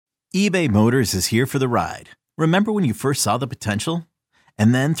eBay Motors is here for the ride. Remember when you first saw the potential?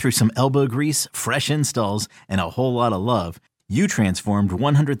 And then through some elbow grease, fresh installs, and a whole lot of love, you transformed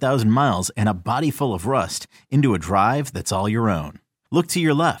 100,000 miles and a body full of rust into a drive that's all your own. Look to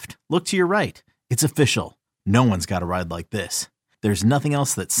your left. Look to your right. It's official. No one's got a ride like this. There's nothing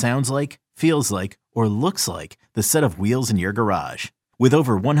else that sounds like, feels like, or looks like the set of wheels in your garage. With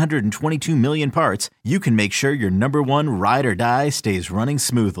over 122 million parts, you can make sure your number one ride or die stays running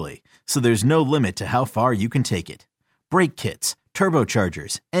smoothly. So there's no limit to how far you can take it. Brake kits,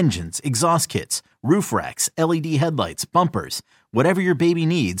 turbochargers, engines, exhaust kits, roof racks, LED headlights, bumpers, whatever your baby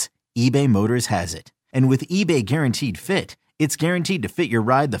needs, eBay Motors has it. And with eBay Guaranteed Fit, it's guaranteed to fit your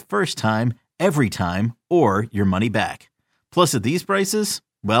ride the first time, every time, or your money back. Plus at these prices,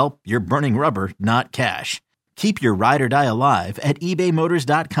 well, you're burning rubber, not cash. Keep your ride or die alive at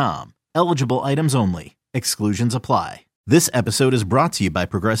ebaymotors.com. Eligible items only. Exclusions apply. This episode is brought to you by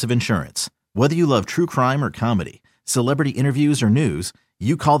Progressive Insurance. Whether you love true crime or comedy, celebrity interviews or news,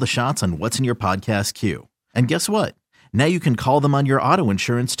 you call the shots on what's in your podcast queue. And guess what? Now you can call them on your auto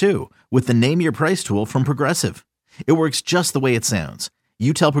insurance too with the Name Your Price tool from Progressive. It works just the way it sounds.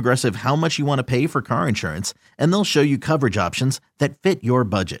 You tell Progressive how much you want to pay for car insurance, and they'll show you coverage options that fit your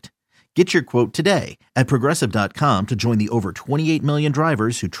budget. Get your quote today at Progressive.com to join the over 28 million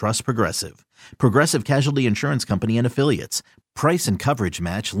drivers who trust Progressive. Progressive Casualty Insurance Company and Affiliates. Price and coverage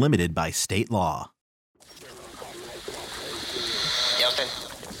match limited by state law. Houston,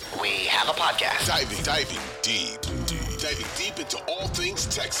 we have a podcast. Diving deep into all things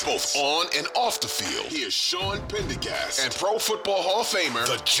Texas, both on and off the field. Here's Sean Pendergast and Pro Football Hall of Famer,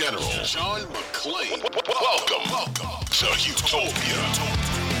 the General, John McClain. Welcome to Utopia.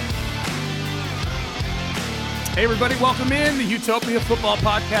 Hey everybody, welcome in the Utopia Football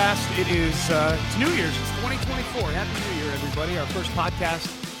Podcast. It's New Year's, it's 2024. Happy New Year, everybody. Our first podcast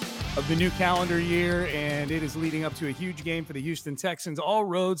of the new calendar year, and it is leading up to a huge game for the Houston Texans. All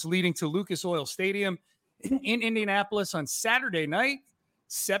roads leading to Lucas Oil Stadium in Indianapolis on Saturday night,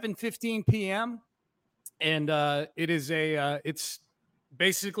 7:15 p.m. And it's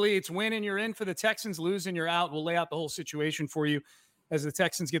win and you're in for the Texans, lose and you're out. We'll lay out the whole situation for you as the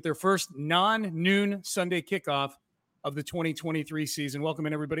Texans get their first non-noon Sunday kickoff of the 2023 season. Welcome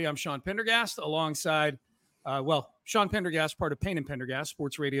in, everybody. I'm Sean Pendergast alongside, Sean Pendergast, part of Payne and Pendergast,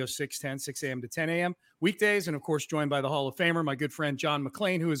 Sports Radio 610, 6 a.m. to 10 a.m. weekdays, and, of course, joined by the Hall of Famer, my good friend John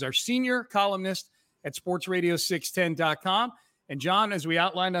McClain, who is our senior columnist at sportsradio610.com. And, John, as we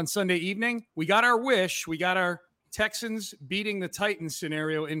outlined on Sunday evening, we got our wish. We got our Texans beating the Titans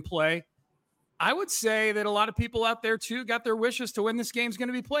scenario in play. I would say that a lot of people out there, too, got their wishes to when this game's going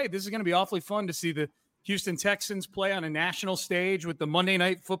to be played. This is going to be awfully fun to see the Houston Texans play on a national stage with the Monday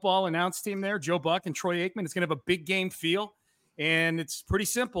Night Football announce team there, Joe Buck and Troy Aikman. It's going to have a big game feel, and it's pretty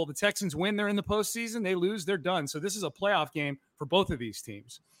simple. The Texans win, they're in the postseason. They lose, they're done. So this is a playoff game for both of these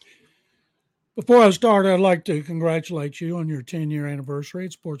teams. Before I start, I'd like to congratulate you on your 10-year anniversary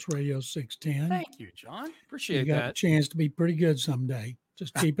at Sports Radio 610. Thank you, John. Appreciate that. You got a chance to be pretty good someday.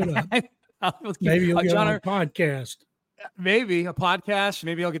 Just keep it up. Maybe you'll get on a podcast. Maybe a podcast.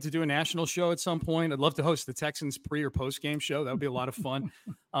 Maybe I'll get to do a national show at some point. I'd love to host the Texans pre- or post-game show. That would be a lot of fun.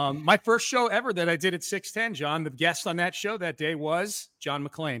 My first show ever that I did at 610, John, the guest on that show that day was John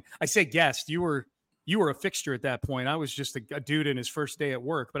McClain. I say guest. You were a fixture at that point. I was just a dude in his first day at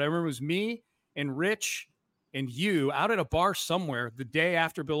work. But I remember it was me and Rich and you out at a bar somewhere the day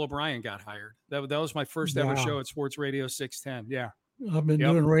after Bill O'Brien got hired. That was my first ever show at Sports Radio 610. Yeah. I've been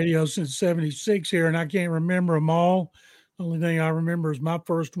doing radio since 76 here, and I can't remember them all. The only thing I remember is my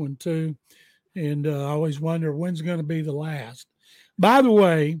first one, too. And I always wonder when's going to be the last. By the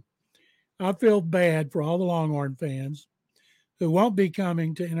way, I feel bad for all the Longhorn fans who won't be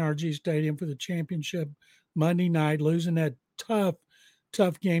coming to NRG Stadium for the championship Monday night, losing that tough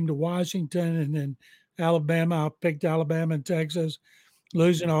game to Washington, and then Alabama. I picked Alabama and Texas,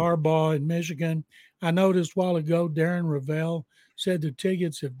 losing to Harbaugh in Michigan. I noticed a while ago Darren Ravel said the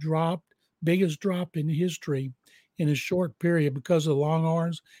tickets have dropped, biggest drop in history in a short period because of the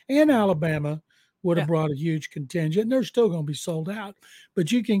Longhorns, and Alabama would have brought a huge contingent. And they're still going to be sold out,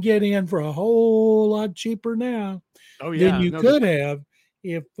 but you can get in for a whole lot cheaper now than you could have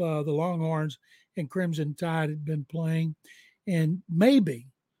if the Longhorns and Crimson Tide had been playing. And maybe,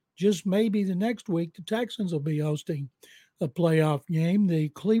 just maybe the next week, the Texans will be hosting a playoff game, the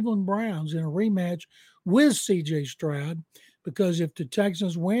Cleveland Browns, in a rematch with C.J. Stroud. Because if the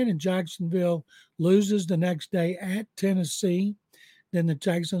Texans win and Jacksonville loses the next day at Tennessee, then the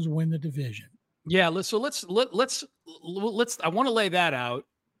Texans win the division. Yeah, let's I want to lay that out.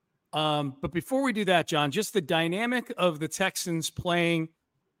 But before we do that, John, just the dynamic of the Texans playing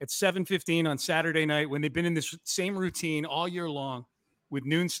at 7:15 on Saturday night when they've been in this same routine all year long with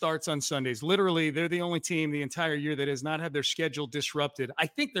noon starts on Sundays. Literally, they're the only team the entire year that has not had their schedule disrupted. I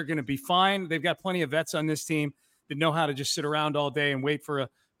think they're going to be fine. They've got plenty of vets on this team that know how to just sit around all day and wait for a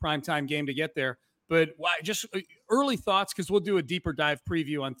primetime game to get there. But just early thoughts, because we'll do a deeper dive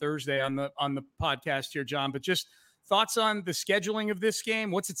preview on Thursday on the podcast here, John. But just thoughts on the scheduling of this game.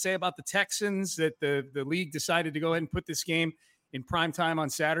 What's it say about the Texans that the league decided to go ahead and put this game in prime time on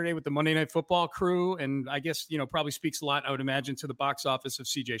Saturday with the Monday Night Football crew? And I guess, probably speaks a lot, I would imagine, to the box office of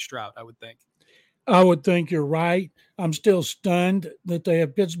C.J. Stroud, I would think. I would think you're right. I'm still stunned that they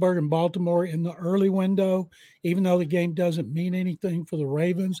have Pittsburgh and Baltimore in the early window. Even though the game doesn't mean anything for the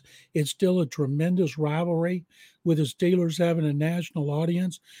Ravens, it's still a tremendous rivalry with the Steelers having a national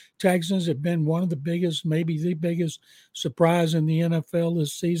audience. Texans have been one of the biggest, maybe the biggest surprise in the NFL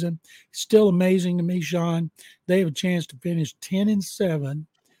this season. Still amazing to me, Sean. They have a chance to finish 10-7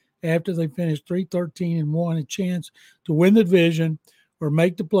 after they finish 3-13-1, a chance to win the division or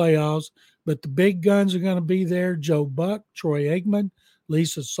make the playoffs. But the big guns are going to be there. Joe Buck, Troy Aikman,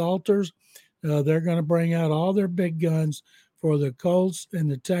 Lisa Salters. They're going to bring out all their big guns for the Colts and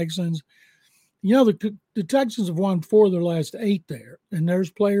the Texans. The Texans have won 4 of their last 8 there. And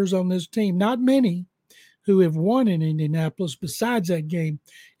there's players on this team, not many, who have won in Indianapolis besides that game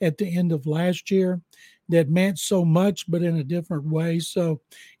at the end of last year that meant so much, but in a different way. So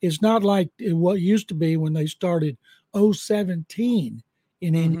it's not like what used to be when they started 0-17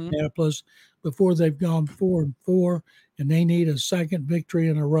 in Indianapolis before they've gone 4-4, and they need a second victory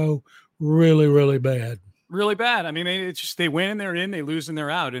in a row really, really bad. Really bad. I mean, it's just they win and they're in, they lose and they're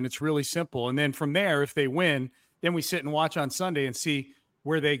out, and it's really simple. And then from there, if they win, then we sit and watch on Sunday and see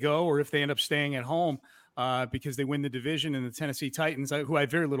where they go or if they end up staying at home because they win the division, and the Tennessee Titans, who I have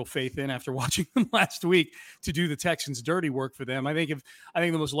very little faith in after watching them last week, to do the Texans' dirty work for them. I think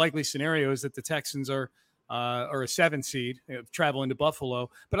the most likely scenario is that the Texans are a 7 seed traveling to Buffalo.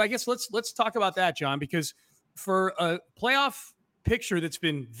 But I guess let's talk about that, John, because for a playoff picture that's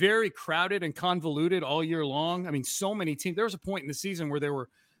been very crowded and convoluted all year long, I mean, so many teams. There was a point in the season where there were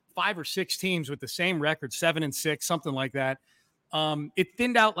 5 or 6 teams with the same record, 7-6, something like that. It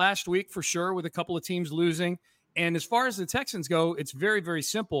thinned out last week for sure with a couple of teams losing. And as far as the Texans go, it's very, very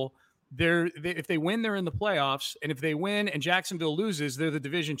simple. If they win, they're in the playoffs. And if they win and Jacksonville loses, they're the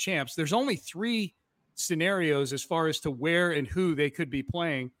division champs. There's only 3 scenarios as far as to where and who they could be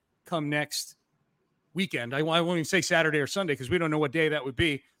playing come next weekend. I won't even say Saturday or Sunday because we don't know what day that would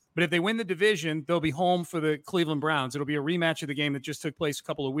be. But if they win the division, they'll be home for the Cleveland Browns. It'll be a rematch of the game that just took place a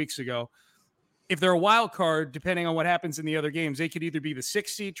couple of weeks ago. If they're a wild card, depending on what happens in the other games, they could either be the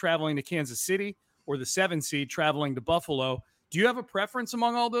 6 seed traveling to Kansas City or the 7 seed traveling to Buffalo. Do you have a preference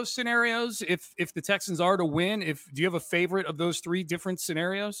among all those scenarios? If the Texans are to win, do you have a favorite of those 3 different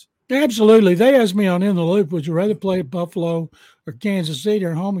scenarios? Absolutely. They asked me on In the Loop, would you rather play at Buffalo or Kansas City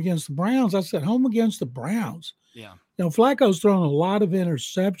or home against the Browns? I said home against the Browns. Yeah. Flacco's thrown a lot of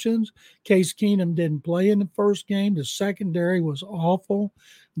interceptions. Case Keenum didn't play in the first game. The secondary was awful.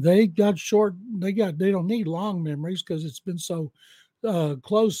 They got short. They don't need long memories because it's been so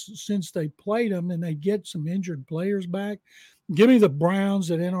close since they played them, and they get some injured players back. Give me the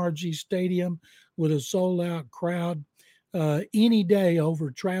Browns at NRG Stadium with a sold-out crowd any day over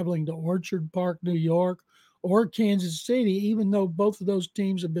traveling to Orchard Park, New York, or Kansas City, even though both of those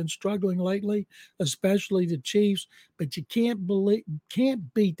teams have been struggling lately, especially the Chiefs. But you can't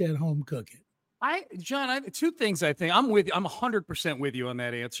beat that home cooking. John, 2 things I think. I'm 100% with you on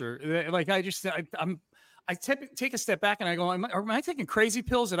that answer. Like I take a step back and I go, am I taking crazy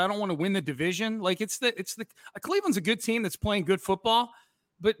pills that I don't want to win the division? Like it's the Cleveland's a good team that's playing good football.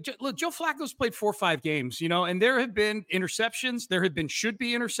 But look, Joe Flacco's played 4 or 5 games, and there have been interceptions. There should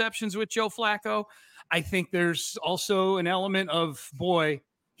be interceptions with Joe Flacco. I think there's also an element of, boy,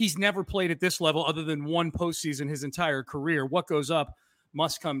 he's never played at this level other than one postseason his entire career. What goes up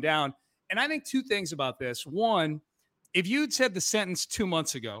must come down. And I think 2 things about this. One, if you had said the sentence 2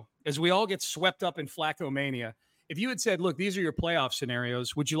 months ago, as we all get swept up in Flacco mania, if you had said, look, these are your playoff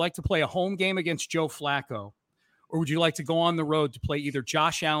scenarios, would you like to play a home game against Joe Flacco? Or would you like to go on the road to play either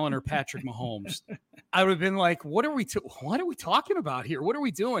Josh Allen or Patrick Mahomes? I would have been like, what are we talking about here? What are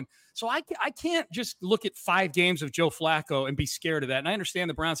we doing? So I can't just look at 5 games of Joe Flacco and be scared of that. And I understand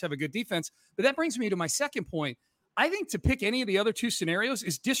the Browns have a good defense, but that brings me to my second point. I think to pick any of the other 2 scenarios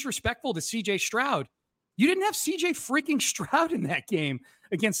is disrespectful to C.J. Stroud. You didn't have C.J. freaking Stroud in that game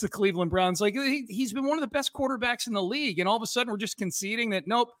against the Cleveland Browns. Like he's been one of the best quarterbacks in the league. And all of a sudden we're just conceding that,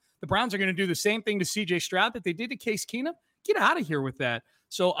 nope, the Browns are going to do the same thing to C.J. Stroud that they did to Case Keenum. Get out of here with that.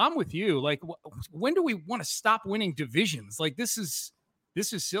 So I'm with you. Like, when do we want to stop winning divisions? Like, this is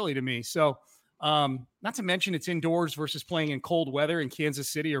this is silly to me. So, not to mention it's indoors versus playing in cold weather in Kansas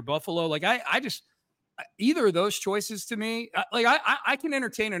City or Buffalo. Like I just either of those choices to me, I can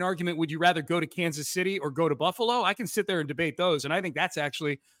entertain an argument. Would you rather go to Kansas City or go to Buffalo? I can sit there and debate those. And I think that's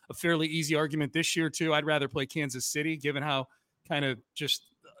actually a fairly easy argument this year too. I'd rather play Kansas City given how kind of just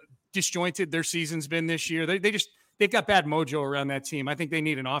disjointed their season's been this year. They've got bad mojo around that team. I think they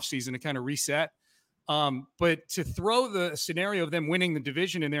need an offseason to kind of reset. But to throw the scenario of them winning the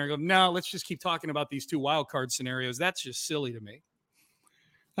division in there and go, no, let's just keep talking about these two wild card scenarios. That's just silly to me.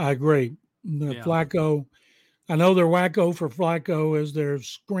 I agree. Flacco, I know they're wacko for Flacco as they're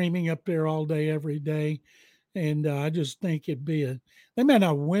screaming up there all day, every day. And I just think they may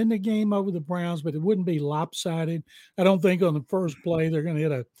not win the game over the Browns, but it wouldn't be lopsided. I don't think on the first play they're going to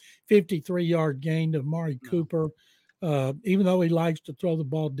hit a 53-yard gain to Amari Cooper. Even though he likes to throw the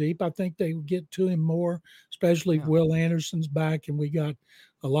ball deep, I think they would get to him more, especially if Will Anderson's back. And we got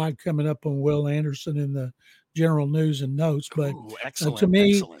a lot coming up on Will Anderson in the general news and notes. But to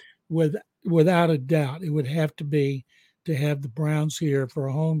me, without a doubt, it would have to be to have the Browns here for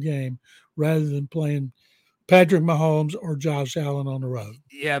a home game rather than playing Patrick Mahomes or Josh Allen on the road.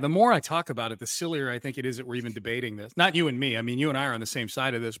 Yeah, the more I talk about it, the sillier I think it is that we're even debating this. Not you and me. I mean, you and I are on the same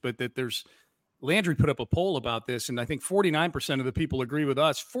side of this, but that Landry put up a poll about this, and I think 49% of the people agree with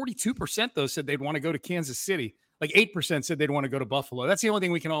us. 42%, though, said they'd want to go to Kansas City. Like 8% said they'd want to go to Buffalo. That's the only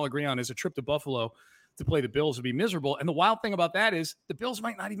thing we can all agree on is a trip to Buffalo to play the Bills would be miserable. And the wild thing about that is the Bills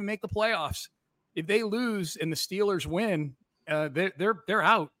might not even make the playoffs. If they lose and the Steelers win, they're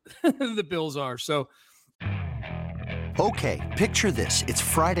out. The Bills are. So, okay, picture this. It's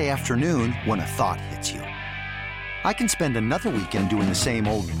Friday afternoon when a thought hits you. I can spend another weekend doing the same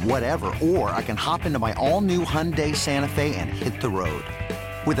old whatever, or I can hop into my all-new Hyundai Santa Fe and hit the road.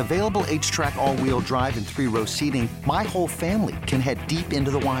 With available H-Track all-wheel drive and 3-row seating, my whole family can head deep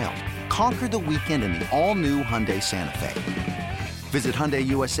into the wild. Conquer the weekend in the all-new Hyundai Santa Fe. Visit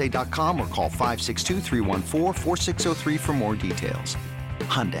HyundaiUSA.com or call 562-314-4603 for more details.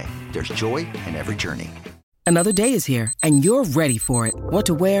 Hyundai, there's joy in every journey. Another day is here, and you're ready for it. What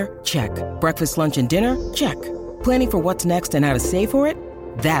to wear? Check. Breakfast, lunch, and dinner? Check. Planning for what's next and how to save for it?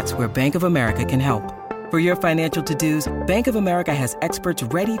 That's where Bank of America can help. For your financial to-dos, Bank of America has experts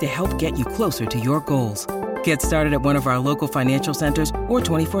ready to help get you closer to your goals. Get started at one of our local financial centers or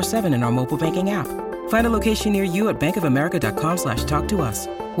 24/7 in our mobile banking app. Find a location near you at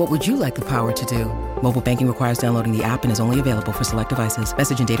bankofamerica.com/talktous. What would you like the power to do? Mobile banking requires downloading the app and is only available for select devices.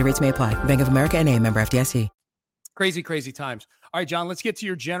 Message and data rates may apply. Bank of America N.A., member FDIC. Crazy, crazy times. All right, John, let's get to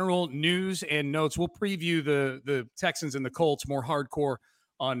your general news and notes. We'll preview the Texans and the Colts more hardcore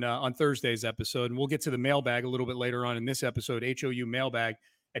on Thursday's episode, and we'll get to the mailbag a little bit later on in this episode,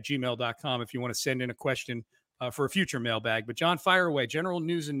 houmailbag@gmail.com if you want to send in a question for a future mailbag. But John, fire away. General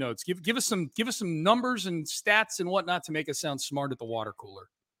news and notes. Give us some numbers and stats and whatnot to make us sound smart at the water cooler.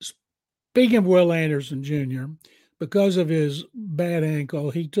 Speaking of Will Anderson Jr., because of his bad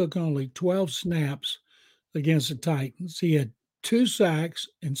ankle, he took only 12 snaps against the Titans. He had 2 sacks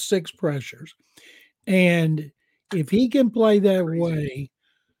and 6 pressures. And if he can play that way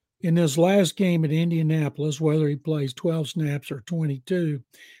in this last game at Indianapolis, whether he plays 12 snaps or 22,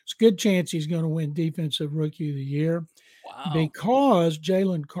 it's a good chance he's going to win Defensive Rookie of the Year. Wow. Because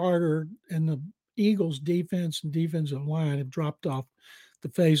Jalen Carter and the Eagles' defense and defensive line have dropped off the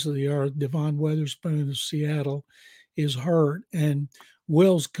face of the earth. Devon Witherspoon of Seattle is hurt, and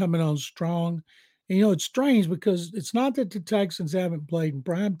Will's coming on strong. And, it's strange because it's not that the Texans haven't played in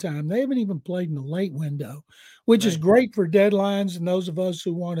prime time. They haven't even played in the late window, which is great for deadlines and those of us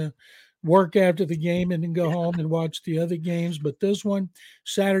who want to work after the game and then go home and watch the other games. But this one,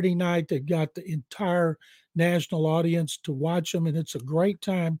 Saturday night, they've got the entire national audience to watch them, and it's a great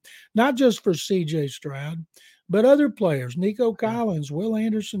time, not just for C.J. Stroud, but other players, Nico Collins, Will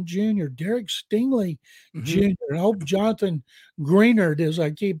Anderson Jr., Derek Stingley Jr., and I hope Jonathan Greenard, as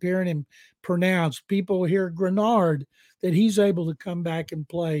I keep hearing him pronounced, people hear Grenard, that he's able to come back and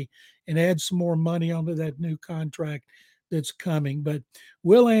play and add some more money onto that new contract that's coming. But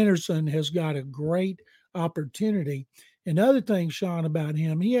Will Anderson has got a great opportunity. Another thing, Sean, about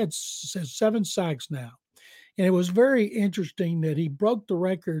him, he has 7 sacks now. And it was very interesting that he broke the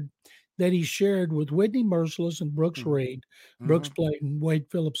record that he shared with Whitney Merciless and Brooks Reed. Brooks played and Wade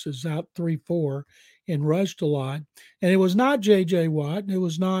Phillips is out 3-4 and rushed a lot. And it was not J.J. Watt, and it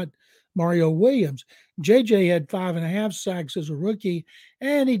was not Mario Williams. J.J. had 5.5 sacks as a rookie,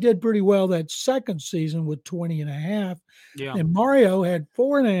 and he did pretty well that second season with 20.5. Yeah. And Mario had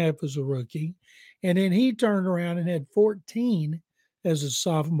 4.5 as a rookie, and then he turned around and had 14 as a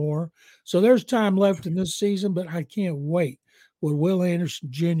sophomore. So there's time left in this season, but I can't wait with Will Anderson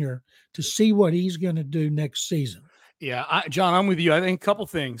Jr. to see what he's going to do next season. Yeah, John, I'm with you. I think a couple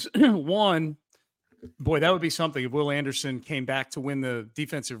things. One, boy, that would be something if Will Anderson came back to win the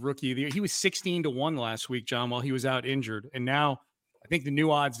Defensive Rookie of the Year. He was 16-1 last week, John, while he was out injured. And now I think the new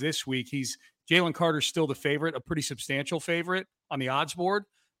odds this week, Jalen Carter's still the favorite, a pretty substantial favorite on the odds board.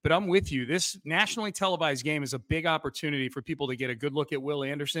 But I'm with you. This nationally televised game is a big opportunity for people to get a good look at Will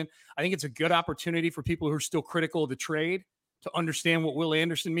Anderson. I think it's a good opportunity for people who are still critical of the trade to understand what Will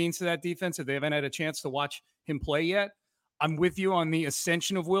Anderson means to that defense if they haven't had a chance to watch him play yet. I'm with you on the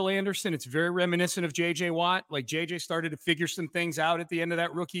ascension of Will Anderson. It's very reminiscent of J.J. Watt. Like J.J. started to figure some things out at the end of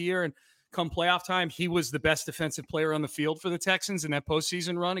that rookie year, and come playoff time, he was the best defensive player on the field for the Texans in that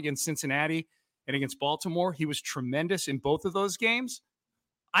postseason run against Cincinnati and against Baltimore. He was tremendous in both of those games.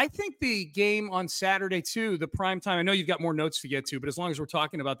 I think the game on Saturday, too, the primetime, I know you've got more notes to get to, but as long as we're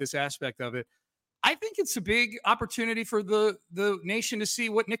talking about this aspect of it, I think it's a big opportunity for the nation to see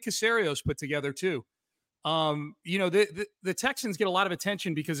what Nick Caserio's put together, too. The Texans get a lot of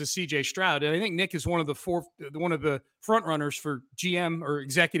attention because of CJ Stroud. And I think Nick is one of the front runners for GM or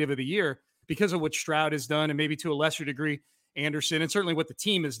executive of the year because of what Stroud has done, and maybe to a lesser degree, Anderson, and certainly what the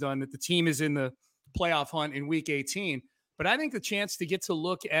team has done, that the team is in the playoff hunt in week 18. But I think the chance to get to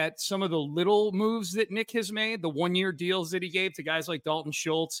look at some of the little moves that Nick has made, the 1-year deals that he gave to guys like Dalton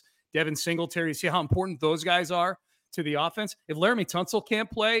Schultz, Devin Singletary, see how important those guys are to the offense. If Laramie Tunsil can't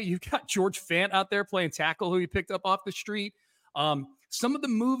play, you've got George Fant out there playing tackle who he picked up off the street. Some of the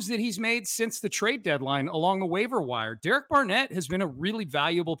moves that he's made since the trade deadline along the waiver wire. Derek Barnett has been a really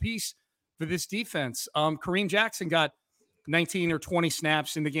valuable piece for this defense. Kareem Jackson got 19 or 20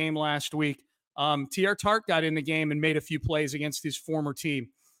 snaps in the game last week. T.R. Tart got in the game and made a few plays against his former team.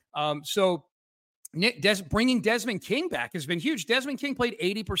 So Nick bringing Desmond King back has been huge. Desmond King played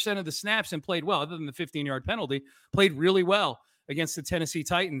 80% of the snaps and played well, other than the 15-yard penalty, played really well against the Tennessee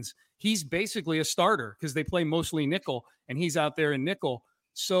Titans. He's basically a starter because they play mostly nickel, and he's out there in nickel.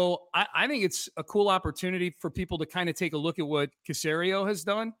 So I think it's a cool opportunity for people to kind of take a look at what Caserio has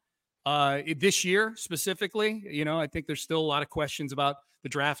done this year specifically. I think there's still a lot of questions about the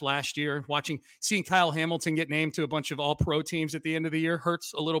draft last year. Seeing Kyle Hamilton get named to a bunch of all-pro teams at the end of the year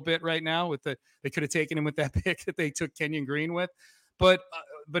hurts a little bit right now. They could have taken him with that pick that they took Kenyon Green with. But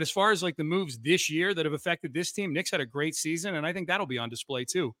as far as like the moves this year that have affected this team, Nick's had a great season, and I think that'll be on display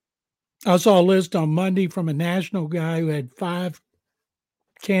too. I saw a list on Monday from a national guy who had 5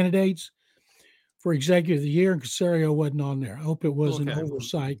 candidates for executive of the year, and Caserio wasn't on there. I hope it was an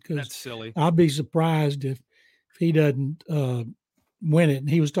oversight, because that's silly. I'll be surprised if he doesn't win it. And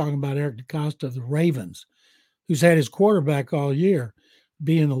he was talking about Eric DeCosta of the Ravens, who's had his quarterback all year,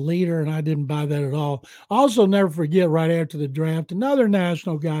 being a leader, and I didn't buy that at all. Also, never forget, right after the draft, another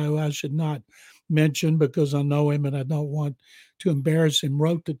national guy who I should not mention because I know him and I don't want to embarrass him,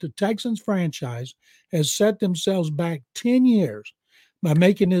 wrote that the Texans franchise has set themselves back 10 years by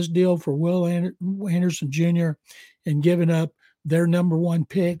making this deal for Will Anderson Jr. and giving up their number 1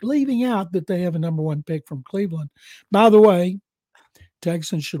 pick, leaving out that they have a number 1 pick from Cleveland. By the way,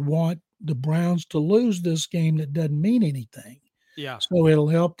 Texans should want the Browns to lose this game that doesn't mean anything. Yeah. So it'll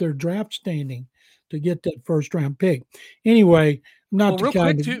help their draft standing to get that first-round pick. Anyway, real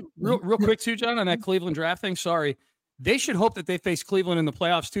quick too, John, on that Cleveland draft thing. Sorry. They should hope that they face Cleveland in the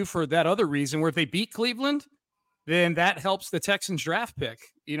playoffs too, for that other reason, where if they beat Cleveland, then that helps the Texans draft pick.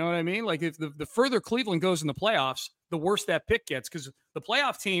 You know what I mean? Like if the further Cleveland goes in the playoffs, the worse that pick gets, because the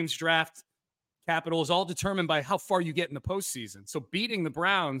playoff teams draft capital is all determined by how far you get in the postseason. So beating the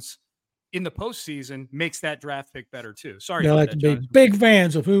Browns in the postseason makes that draft pick better too. Sorry. They like to be big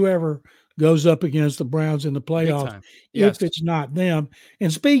fans of whoever goes up against the Browns in the playoffs, yes, if it's not them.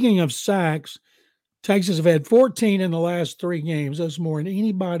 And speaking of sacks, Texas have had 14 in the last 3 games. That's more than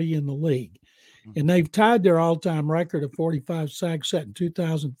anybody in the league. And they've tied their all-time record of 45 sacks set in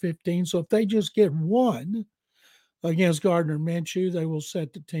 2015. So if they just get 1 against Gardner Minshew, they will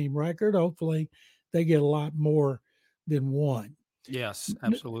set the team record. Hopefully they get a lot more than 1. Yes,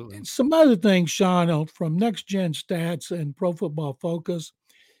 absolutely. Some other things, Sean, from Next Gen Stats and Pro Football Focus.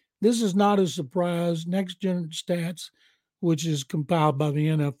 This is not a surprise. Next Gen Stats, which is compiled by the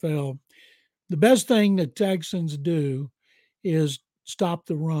NFL, the best thing that Texans do is stop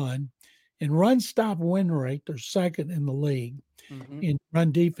the run. And run stop win rate, they're second in the league. In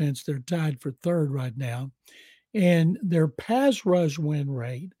run defense, they're tied for 3rd right now. And their pass rush win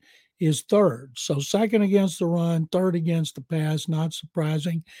rate is 3rd. So 2nd against the run, 3rd against the pass, not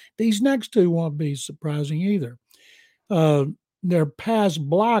surprising. These next 2 won't be surprising either. Their pass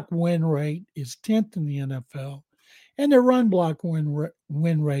block win rate is 10th in the NFL. And their run block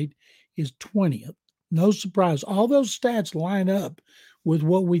win rate is 20th. No surprise. All those stats line up with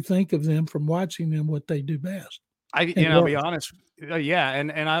what we think of them from watching them, what they do best. I'll be honest. Yeah.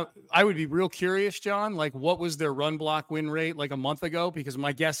 And I would be real curious, John, like what was their run block win rate like a month ago? Because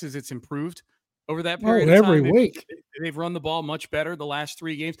my guess is it's improved over that period of every time. week. They've run the ball much better the last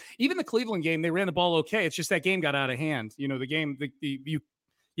 3 games. Even the Cleveland game, they ran the ball okay. It's just that game got out of hand. The game, you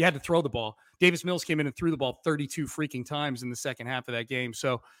had to throw the ball. Davis Mills came in and threw the ball 32 freaking times in the second half of that game.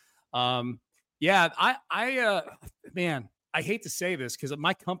 So, man, I hate to say this because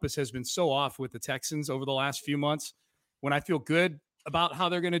my compass has been so off with the Texans over the last few months. When I feel good about how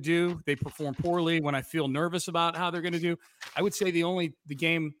they're going to do, they perform poorly. When I feel nervous about how they're going to do, I would say the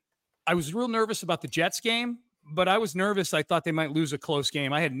game I was real nervous about the Jets game, but I was nervous. I thought they might lose a close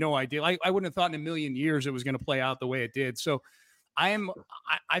game. I had no idea. I wouldn't have thought in a million years it was going to play out the way it did. So I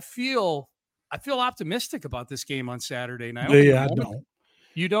feel optimistic about this game on Saturday night. I don't.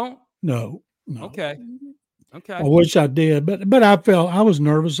 You don't? No. Okay. I wish I did, but I was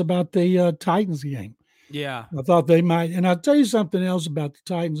nervous about the Titans game. Yeah. I thought they might. And I'll tell you something else about the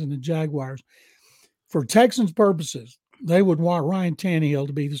Titans and the Jaguars. For Texans purposes, they would want Ryan Tannehill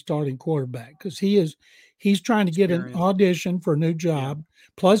to be the starting quarterback because he's trying to get an audition for a new job. Yeah.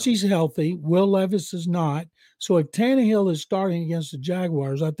 Plus, he's healthy. Will Levis is not. So if Tannehill is starting against the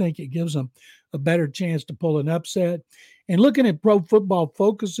Jaguars, I think it gives them a better chance to pull an upset. And looking at Pro Football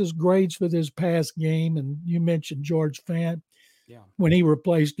Focus's grades for this past game, and you mentioned George Fant, when he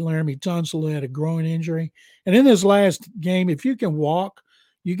replaced Laramie Tunsil, who had a groin injury. And in this last game, if you can walk,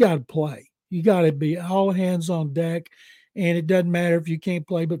 you got to play. You got to be all hands on deck. And it doesn't matter if you can't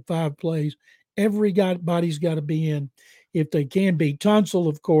play but 5 plays. Everybody's got to be in if they can be. Tunsil,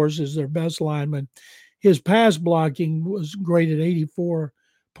 of course, is their best lineman. His pass blocking was graded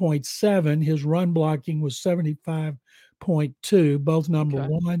 84.7. His run blocking was 75.2, both number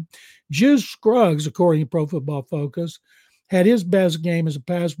one. Juice Scruggs, according to Pro Football Focus, had his best game as a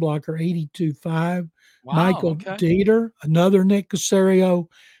pass blocker, 82.5. Wow, Michael Dieter, another Nick Caserio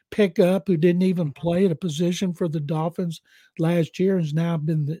pickup who didn't even play at a position for the Dolphins last year, has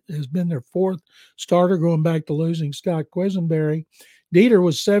been their 4th starter going back to losing Scott Quisenberry. Dieter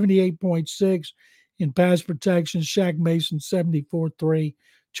was 78.6 in pass protection. Shaq Mason 74.3,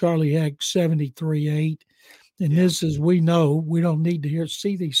 Charlie Heck 73.8. And this is, we know, we don't need to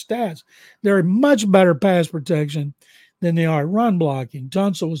see these stats. They're much better pass protection than they are run blocking.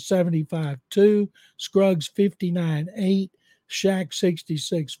 Tunsil was 75.2, Scruggs 59.8, Shaq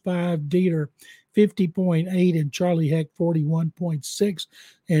 66.5, Dieter 50.8, and Charlie Heck 41.6.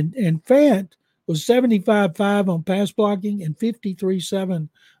 And Fant was 75.5 on pass blocking and 53.7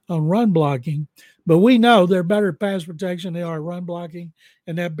 on run blocking. But we know they're better pass protection than they are run blocking,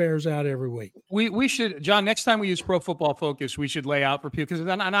 and that bears out every week. We should, John, next time we use Pro Football Focus, we should lay out for people, because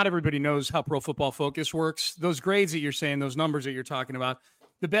not everybody knows how Pro Football Focus works. Those grades that you're saying, those numbers that you're talking about,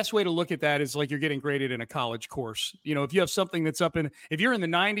 the best way to look at that is like you're getting graded in a college course. If you have something that's if you're in the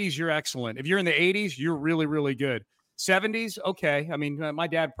 90s, you're excellent. If you're in the 80s, you're really, really good. 70s, okay. I mean, my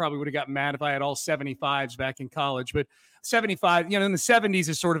dad probably would have gotten mad if I had all 75s back in college, but 75, in the 70s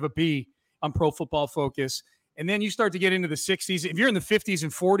is sort of a B on Pro Football Focus. And then you start to get into the 60s. If you're in the 50s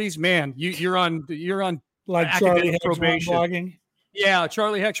and 40s, man, you're on like academic probation. Run yeah,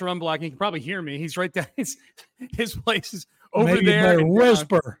 Charlie Heck's run blocking. You can probably hear me. He's right there. His place is over Maybe there. Maybe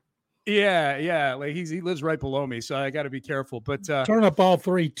whisper. Yeah. Like he lives right below me, so I got to be careful. But turn up all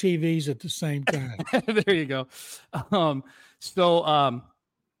 3 TVs at the same time. There you go. But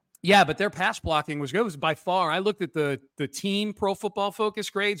their pass blocking was good. It was by far. I looked at the team Pro Football Focus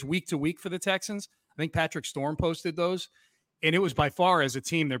grades week to week for the Texans. I think Patrick Storm posted those, and it was by far as a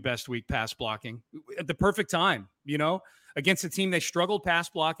team their best week pass blocking at the perfect time. Against a team they struggled pass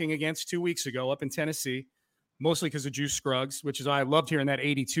blocking against 2 weeks ago up in Tennessee, mostly because of Juice Scruggs, which is I loved hearing that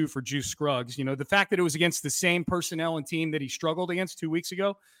 82 for Juice Scruggs. The fact that it was against the same personnel and team that he struggled against 2 weeks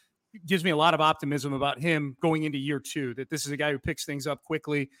ago gives me a lot of optimism about him going into year 2, that this is a guy who picks things up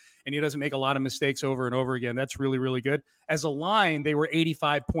quickly and he doesn't make a lot of mistakes over and over again. That's really, really good. As a line, they were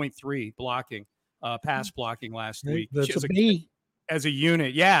 85.3 blocking, pass blocking last week. That's a B. As a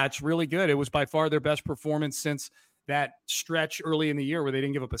unit. Yeah, it's really good. It was by far their best performance since that stretch early in the year where they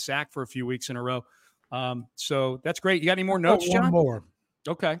didn't give up a sack for a few weeks in a row. So that's great. You got any more notes, John? One more.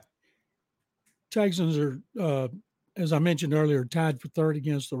 Okay. Texans are, as I mentioned earlier, tied for 3rd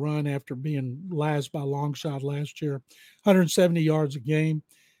against the run after being last by a long shot last year, 170 yards a game.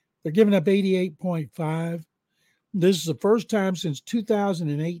 They're giving up 88.5. This is the first time since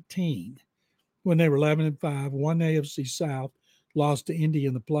 2018 when they were 11-5, won the AFC South, lost to Indy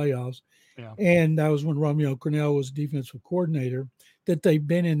in the playoffs. Yeah. And that was when Romeo Crennel was defensive coordinator, that they've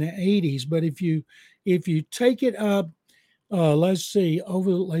been in the 80s. But if you If you take it up, let's see,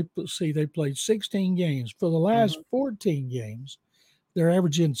 they played 16 games. For the last 14 games, they're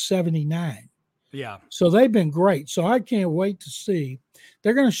averaging 79. Yeah. So they've been great. So I can't wait to see.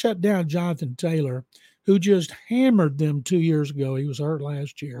 They're going to shut down Jonathan Taylor, who just hammered them 2 years ago. He was hurt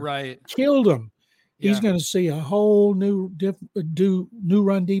last year. Right. Killed them. He's Yeah. going to see a whole new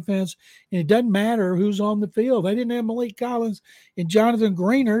run defense. And it doesn't matter who's on the field. They didn't have Malik Collins and Jonathan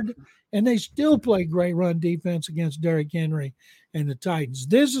Greenard, and they still play great run defense against Derrick Henry and the Titans.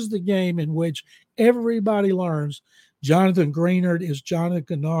 This is the game in which everybody learns Jonathan Greenard is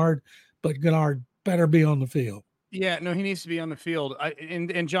Jonathan Gennard, but Gennard better be on the field. Yeah, no, he needs to be on the field.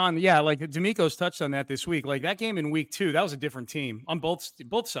 And John, yeah, like D'Amico's touched on that this week. Like that game in week 2, that was a different team on both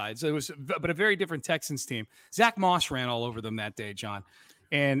sides. It was, but a very different Texans team. Zach Moss ran all over them that day, John.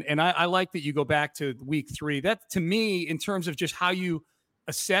 And I like that you go back to week 3. That to me, in terms of just how you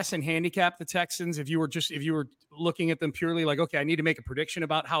assess and handicap the Texans, if you were looking at them purely like, okay, I need to make a prediction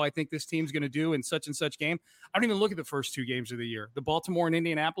about how I think this team's going to do in such and such game, I don't even look at the first 2 games of the year. The Baltimore and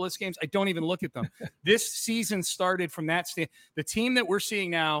Indianapolis games, I don't even look at them. This season started from that the team that we're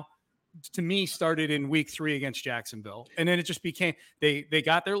seeing now, to me, started in week 3 against Jacksonville. And then it just became, they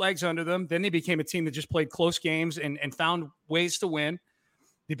got their legs under them. Then they became a team that just played close games and found ways to win.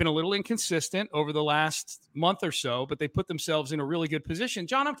 They've been a little inconsistent over the last month or so, but they put themselves in a really good position.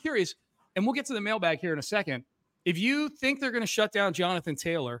 John, I'm curious, and we'll get to the mailbag here in a second. If you think they're going to shut down Jonathan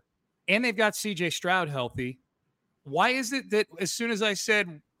Taylor and they've got CJ Stroud healthy, why is it that as soon as I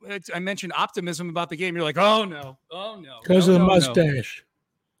mentioned optimism about the game, you're like, oh no. Because of the mustache.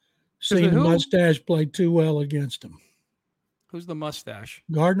 Seeing the mustache play too well against him. Who's the mustache?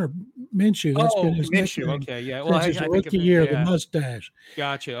 Gardner Minshew. That's been his Minshew. nickname. Okay, yeah. Well, his rookie year, the mustache.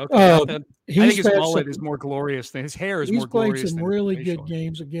 Gotcha. Okay. I think his mullet is is more glorious than his hair is more glorious. glorious. He's played some really good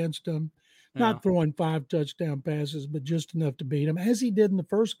games against them. Yeah. Not throwing 5 touchdown passes, but just enough to beat him, as he did in the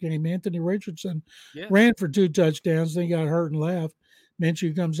first game. Anthony Richardson ran for 2 touchdowns, then got hurt and left.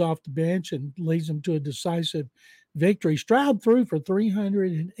 Minshew comes off the bench and leads them to a decisive victory. Stroud threw for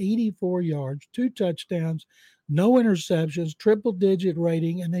 384 yards, 2 touchdowns, no interceptions, triple-digit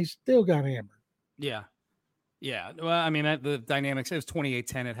rating, and they still got hammered. Yeah. Yeah. Well, I mean, the dynamics, it was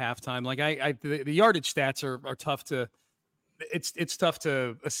 28-10 at halftime. Like the yardage stats are tough to – it's tough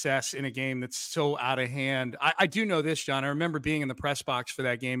to assess in a game that's so out of hand. I do know this, John. I remember being in the press box for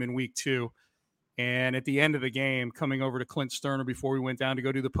that game in week 2, and at the end of the game, coming over to Clint Sterner before we went down to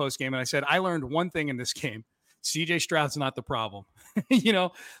go do the post game, and I said, I learned one thing in this game. CJ Stroud's not the problem.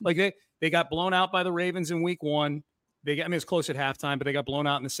 Like they got blown out by the Ravens in week 1. It's close at halftime, but they got blown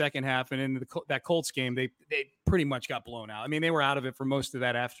out in the second half. And in that Colts game, they pretty much got blown out. I mean, they were out of it for most of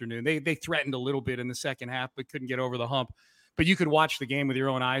that afternoon. They threatened a little bit in the second half, but couldn't get over the hump. But you could watch the game with your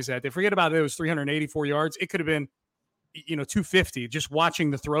own eyes. Forget about it was 384 yards. It could have been, 250. Just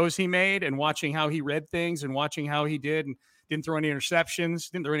watching the throws he made and watching how he read things and watching how he did, and didn't throw any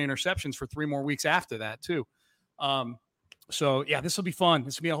interceptions for 3 more weeks after that too. So yeah, this will be fun.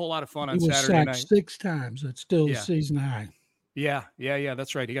 This will be a whole lot of fun on Saturday night. 6 times. That's still the season high. Yeah.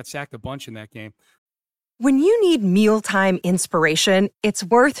 That's right. He got sacked a bunch in that game. When you need mealtime inspiration, it's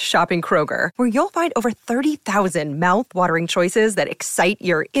worth shopping Kroger, where you'll find over 30,000 mouth-watering choices that excite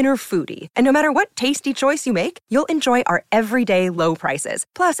your inner foodie. And no matter what tasty choice you make, you'll enjoy our everyday low prices,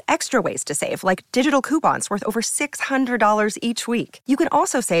 plus extra ways to save, like digital coupons worth over $600 each week. You can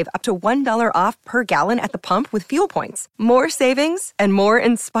also save up to $1 off per gallon at the pump with fuel points. More savings and more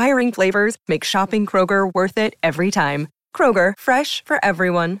inspiring flavors make shopping Kroger worth it every time. Kroger, fresh for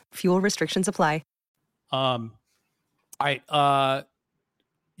everyone. Fuel restrictions apply. All right.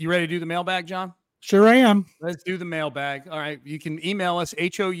 You ready to do the mailbag, John? Sure am. Let's do the mailbag. All right. You can email us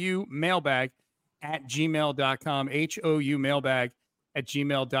houmailbag@gmail.com,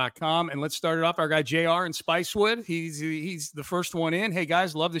 houmailbag@gmail.com. And let's start it off. Our guy JR in Spicewood. He's the first one in. Hey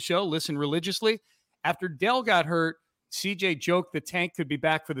guys, love the show. Listen religiously. After Dell got hurt, CJ joked that Tank could be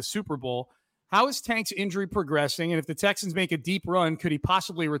back for the Super Bowl. How is Tank's injury progressing? And if the Texans make a deep run, could he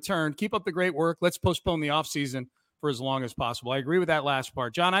possibly return? Keep up the great work. Let's postpone the offseason for as long as possible. I agree with that last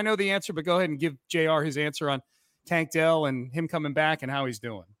part. John, I know the answer, but go ahead and give JR his answer on Tank Dell and him coming back and how he's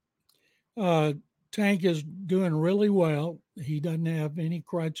doing. Tank is doing really well. He doesn't have any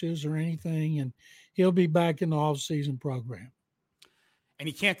crutches or anything, and he'll be back in the offseason program. And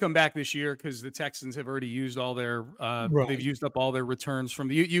he can't come back this year because the Texans have already used all their they've used up all their returns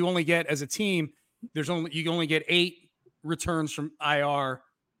from you only get, as a team, you only get 8 returns from IR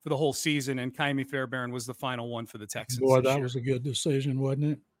for the whole season, and Kaimi Fairbairn was the final one for the Texans. Boy, that was a good decision, wasn't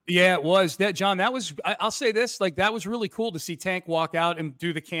it? Yeah, it was. John, that was, I'll say this, like, that was really cool to see Tank walk out and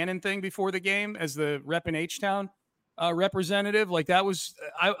do the cannon thing before the game as the rep in H-Town representative. Like, that was,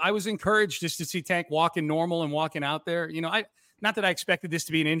 I was encouraged just to see Tank walking normal and walking out there. Not that I expected this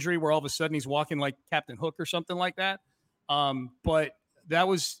to be an injury where all of a sudden he's walking like Captain Hook or something like that. But that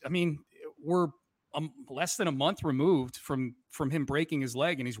was, we're less than a month removed from him breaking his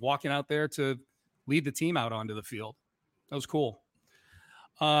leg, and he's walking out there to lead the team out onto the field. That was cool.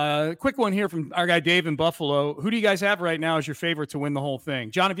 Quick one here from our guy Dave in Buffalo. Who do you guys have right now as your favorite to win the whole thing?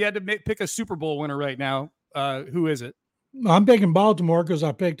 John, if you had to pick a Super Bowl winner right now, who is it? I'm picking Baltimore because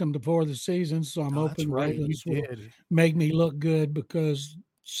I picked them before the season, so I'm hoping right. Ravens will make me look good because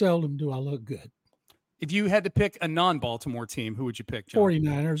seldom do I look good. If you had to pick a non-Baltimore team, who would you pick, John?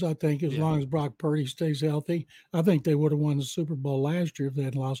 49ers, I think, as long as Brock Purdy stays healthy. I think they would have won the Super Bowl last year if they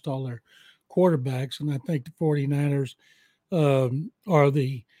had lost all their quarterbacks, and I think the 49ers are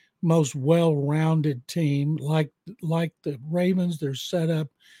the most well-rounded team. Like the Ravens, they're set up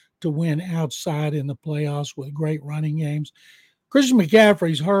to win outside in the playoffs with great running games. Christian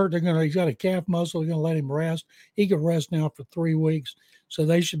McCaffrey's hurt. He's got a calf muscle. They're going to let him rest. He can rest now for 3 weeks, so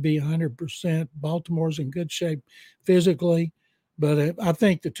they should be 100%. Baltimore's in good shape physically, but I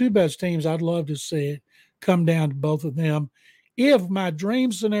think the two best teams, I'd love to see it come down to both of them. If my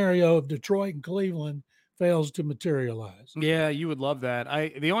dream scenario of Detroit and Cleveland fails to materialize. Yeah, you would love that.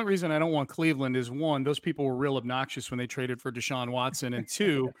 The only reason I don't want Cleveland is, one, those people were real obnoxious when they traded for Deshaun Watson, and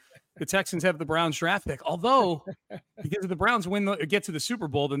two, the Texans have the Browns draft pick. Although, because if the Browns get to the Super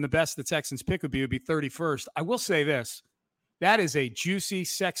Bowl, then the best the Texans pick would be 31st. I will say this. That is a juicy,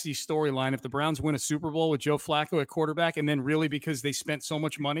 sexy storyline if the Browns win a Super Bowl with Joe Flacco at quarterback, and then really, because they spent so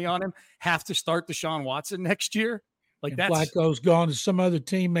much money on him, have to start Deshaun Watson next year. Like, that's Flacco's gone to some other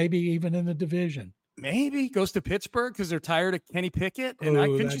team, maybe even in the division. Maybe goes to Pittsburgh because they're tired of Kenny Pickett. And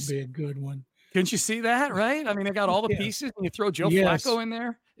that'd be a good one. Couldn't you see that, right? I mean, they got all the pieces, and you throw Joe Flacco in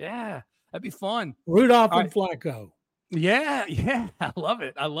there. Yeah, that'd be fun. Rudolph and Flacco. Yeah, I love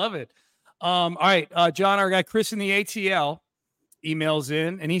it. All right, John, our guy Chris in the ATL emails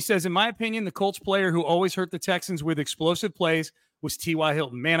in, and he says, in my opinion, the Colts player who always hurt the Texans with explosive plays was T.Y.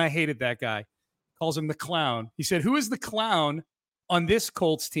 Hilton. Man, I hated that guy. Calls him the clown. He said, who is the clown on this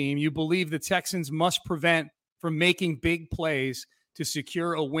Colts team you believe the Texans must prevent from making big plays to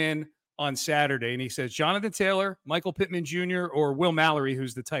secure a win on Saturday? And he says, Jonathan Taylor, Michael Pittman Jr., or Will Mallory,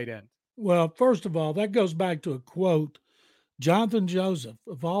 who's the tight end. Well, first of all, that goes back to a quote. Jonathan Joseph,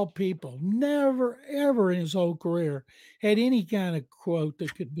 of all people, never, ever in his whole career had any kind of quote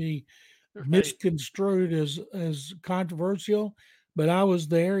that could be misconstrued as controversial. But I was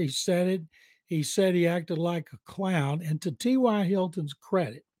there. He said it. He said he acted like a clown. And to T.Y. Hilton's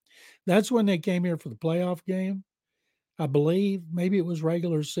credit, that's when they came here for the playoff game. I believe maybe it was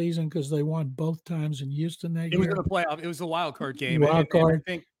regular season because they won both times in Houston that year. It was in the playoff. It was the wild card game. Wild card.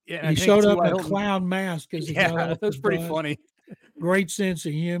 He showed up in a clown mask. That was pretty funny. Great sense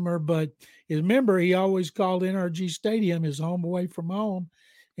of humor. But remember, he always called NRG Stadium his home away from home.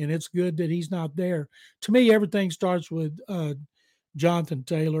 And it's good that he's not there. To me, everything starts with Jonathan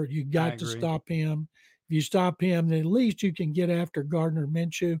Taylor. You got to stop him. If you stop him, then at least you can get after Gardner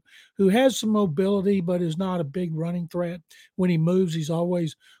Minshew, who has some mobility but is not a big running threat. When he moves, he's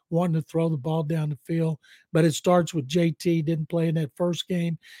always wanting to throw the ball down the field. But it starts with JT, didn't play in that first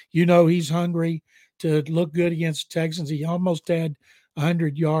game. He's hungry to look good against the Texans. He almost had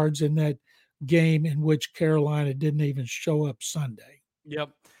 100 yards in that game in which Carolina didn't even show up Sunday. Yep.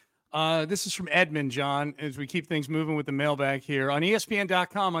 This is from Edmund, John, as we keep things moving with the mailbag here. On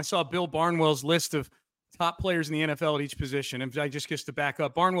ESPN.com, I saw Bill Barnwell's list of top players in the NFL at each position. And I just to back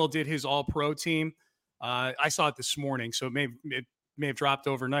up, Barnwell did his all-pro team. I saw it this morning, so it may have dropped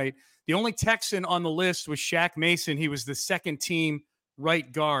overnight. The only Texan on the list was Shaq Mason. He was the second-team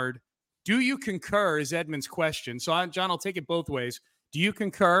right guard. Do you concur is Edmund's question. So, John, I'll take it both ways. Do you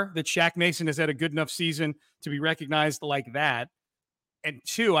concur that Shaq Mason has had a good enough season to be recognized like that? And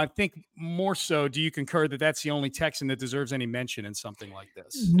two, I think more so, do you concur that that's the only Texan that deserves any mention in something like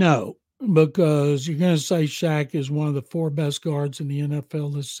this? No, because you're going to say Shaq is one of the 4 best guards in the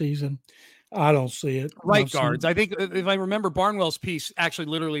NFL this season. I don't see it. Right guards. I think if I remember, Barnwell's piece actually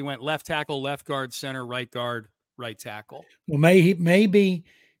literally went left tackle, left guard, center, right guard, right tackle. Well, maybe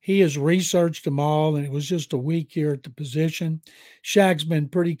he has researched them all, and it was just a week here at the position. Shaq's been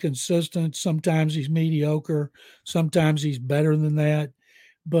pretty consistent. Sometimes he's mediocre. Sometimes he's better than that.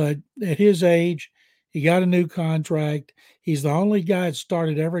 But at his age, he got a new contract. He's the only guy that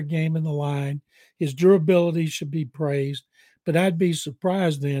started every game in the line. His durability should be praised. But I'd be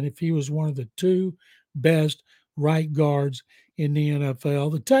surprised then if he was one of the 2 best right guards in the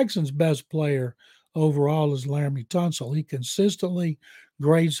NFL. The Texans' best player overall is Laramie Tunsil. He consistently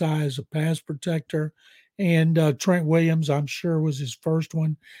grades high as a pass protector. And Trent Williams, I'm sure, was his first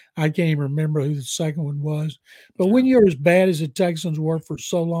one. I can't even remember who the second one was. But when you're as bad as the Texans were for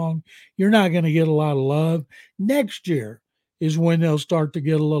so long, you're not going to get a lot of love. Next year is when they'll start to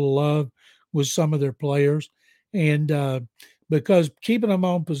get a little love with some of their players. And because keeping them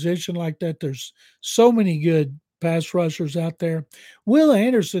on position like that, there's so many good pass rushers out there. Will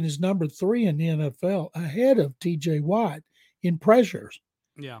Anderson is number 3 in the NFL, ahead of TJ Watt in pressures.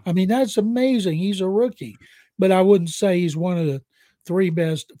 Yeah. I mean, that's amazing. He's a rookie, but I wouldn't say he's one of the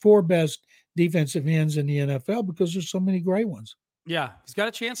 4 best defensive ends in the NFL because there's so many great ones. Yeah, he's got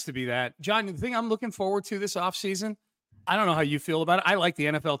a chance to be that. John, the thing I'm looking forward to this offseason, I don't know how you feel about it. I like the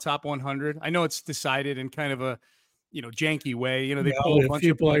NFL Top 100. I know it's decided in kind of a, janky way. They pull a bunch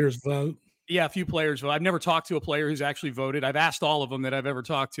few of players vote. Yeah, a few players vote. I've never talked to a player who's actually voted. I've asked all of them that I've ever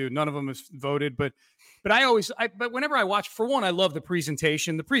talked to. None of them have voted, but whenever I watch, for one, I love the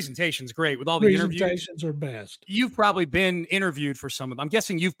presentation. The presentation's great with all the interviews. Presentations are best. You've probably been interviewed for some of them. I'm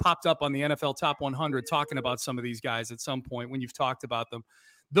guessing you've popped up on the NFL Top 100 talking about some of these guys at some point when you've talked about them.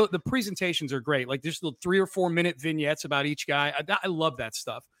 The presentations are great. Like just the 3 or 4 minute vignettes about each guy. I love that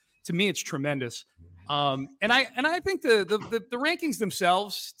stuff. To me, it's tremendous. And I think the rankings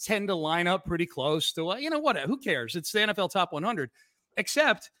themselves tend to line up pretty close to, who cares? It's the NFL Top 100,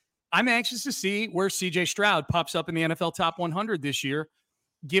 except I'm anxious to see where CJ Stroud pops up in the NFL Top 100 this year,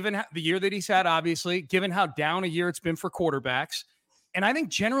 given the year that he's had, obviously, given how down a year it's been for quarterbacks. And I think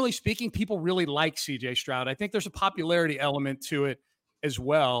generally speaking, people really like CJ Stroud. I think there's a popularity element to it as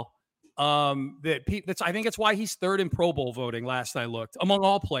well. I think it's why he's 3rd in Pro Bowl voting last I looked, among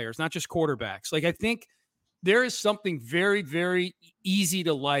all players, not just quarterbacks. Like, I think there is something very, very easy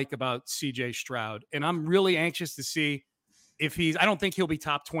to like about CJ Stroud. And I'm really anxious to see if I don't think he'll be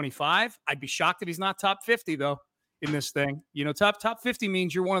top 25. I'd be shocked if he's not top 50 though in this thing. Top 50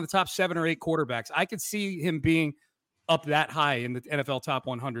 means you're one of the top 7 or 8 quarterbacks. I could see him being up that high in the NFL Top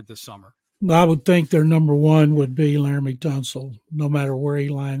 100 this summer. I would think their number 1 would be Laramie Tunsil, no matter where he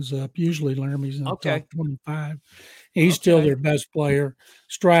lines up. Usually Laramie's in the top 25. He's still their best player.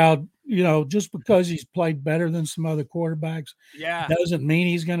 Stroud, just because he's played better than some other quarterbacks, doesn't mean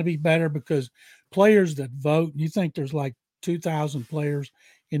he's going to be better, because players that vote, you think there's like 2,000 players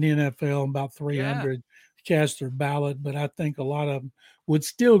in the NFL, about 300 cast their ballot, but I think a lot of them would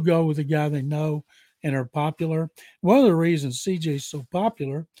still go with the guy they know and are popular. One of the reasons CJ's so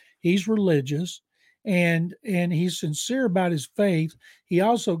popular, he's religious and he's sincere about his faith. He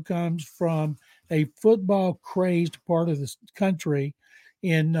also comes from a football crazed part of the country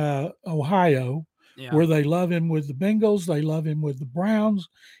in Ohio, where they love him with the Bengals. They love him with the Browns.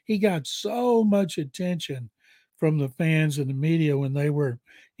 He got so much attention from the fans and the media when they were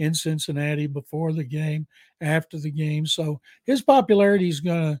in Cincinnati before the game, after the game. So his popularity is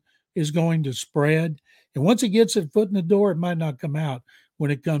going to spread. And once he gets his foot in the door, it might not come out when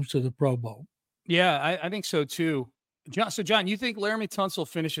it comes to the Pro Bowl. Yeah, I think so too. John, you think Laramie Tunsil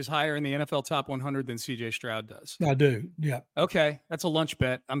finishes higher in the NFL Top 100 than CJ Stroud does? I do, yeah. Okay, that's a lunch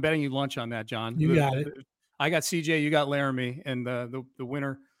bet. I'm betting you lunch on that, John. You got it. I got CJ, you got Laramie, and the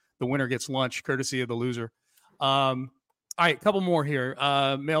winner gets lunch, courtesy of the loser. All right, a couple more here.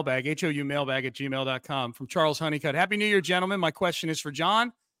 Mailbag, houmailbag@gmail.com from Charles Honeycutt. Happy New Year, gentlemen. My question is for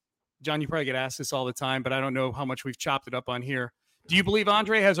John. John, you probably get asked this all the time, but I don't know how much we've chopped it up on here. Do you believe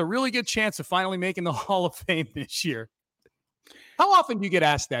Andre has a really good chance of finally making the Hall of Fame this year? How often do you get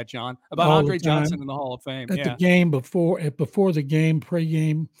asked that, John, about all Andre Johnson in the Hall of Fame? At the game before the game,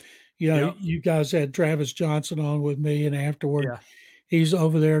 pregame, you guys had Travis Johnson on with me, and afterward, he's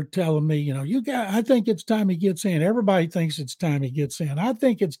over there telling me, I think it's time he gets in. Everybody thinks it's time he gets in. I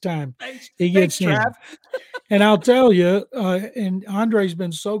think it's time he gets in. And I'll tell you, and Andre's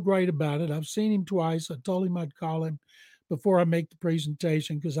been so great about it. I've seen him twice. I told him I'd call him before I make the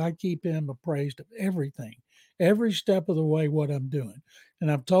presentation, because I keep him appraised of everything, every step of the way, what I'm doing.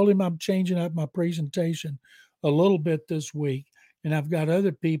 And I've told him I'm changing up my presentation a little bit this week. And I've got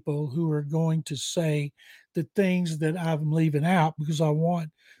other people who are going to say the things that I'm leaving out, because I want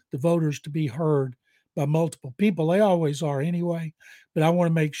the voters to be heard by multiple people. They always are anyway, but I want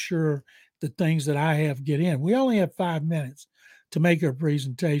to make sure the things that I have get in. We only have 5 minutes to make our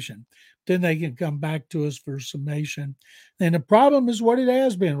presentation. Then they can come back to us for summation. And the problem is what it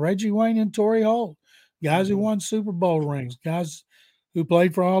has been. Reggie Wayne and Torrey Holt, guys who won Super Bowl rings, guys who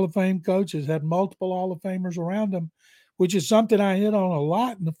played for Hall of Fame coaches, had multiple Hall of Famers around them, which is something I hit on a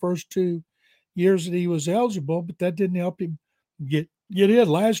lot in the first 2 years that he was eligible, but that didn't help him get You did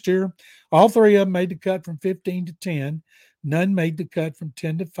last year. All three of them made the cut from 15 to 10. None made the cut from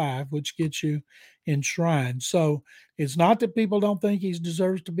 10 to 5, which gets you enshrined. So it's not that people don't think he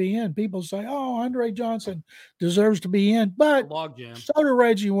deserves to be in. People say, oh, Andre Johnson deserves to be in, but Logjam. so do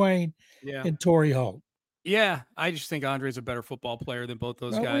Reggie Wayne and Torrey Holt. Yeah, I just think Andre's a better football player than both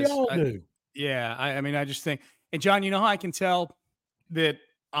those guys. We all do. I mean, I just think – and, John, you know how I can tell that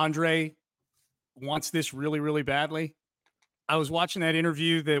Andre wants this really, really badly? I was watching that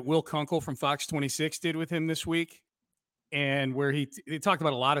interview that Will Kunkel from Fox 26 did with him this week, and where he talked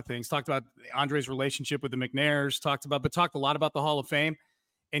about a lot of things. Talked about Andre's relationship with the McNairs, talked a lot about the Hall of Fame.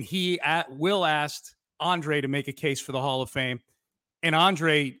 And Will asked Andre to make a case for the Hall of Fame. And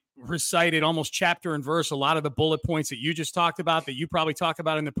Andre recited almost chapter and verse a lot of the bullet points that you just talked about, that you probably talk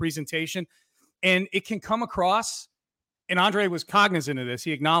about in the presentation. And it can come across, and Andre was cognizant of this,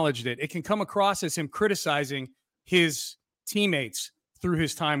 he acknowledged it, it can come across as him criticizing his teammates through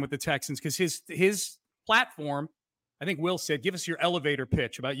his time with the Texans, because his platform, I think Will said, give us your elevator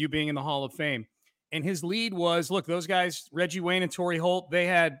pitch about you being in the Hall of Fame. And his lead was, look, those guys, Reggie Wayne and Torrey Holt, they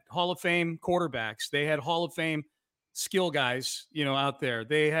had Hall of Fame quarterbacks. They had Hall of Fame skill guys, out there.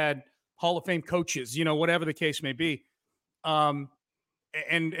 They had Hall of Fame coaches, whatever the case may be. And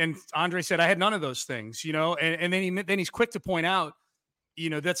Andre said, I had none of those things, and then he's quick to point out,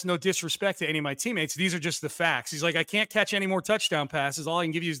 that's no disrespect to any of my teammates. These are just the facts. He's like, I can't catch any more touchdown passes. All I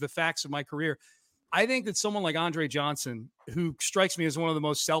can give you is the facts of my career. I think that someone like Andre Johnson, who strikes me as one of the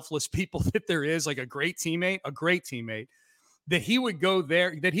most selfless people that there is, like a great teammate, that he would go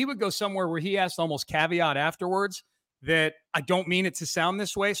there, that he would go somewhere where he has to almost caveat afterwards that I don't mean it to sound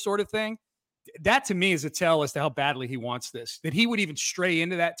this way, sort of thing. That to me is a tell as to how badly he wants this, that he would even stray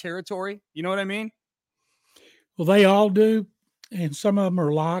into that territory. You know what I mean? Well, they all do. And some of them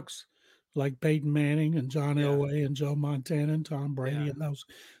are locks, like Peyton Manning and John Elway and Joe Montana and Tom Brady and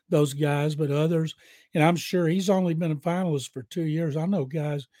those guys, but others. And I'm sure he's only been a finalist for 2 years. I know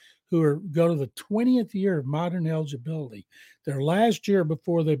guys who go to the 20th year of modern eligibility, their last year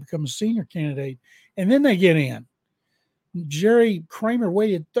before they become a senior candidate, and then they get in. Jerry Kramer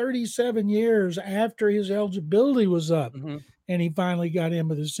waited 37 years after his eligibility was up, and he finally got in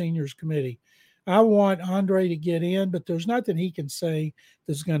with the seniors committee. I want Andre to get in, but there's nothing he can say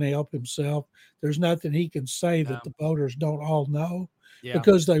that's going to help himself. There's nothing he can say that the voters don't all know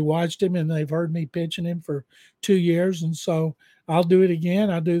because they watched him and they've heard me pitching him for 2 years. And so I'll do it again.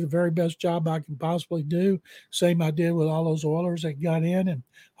 I'll do the very best job I can possibly do. Same I did with all those Oilers that got in, and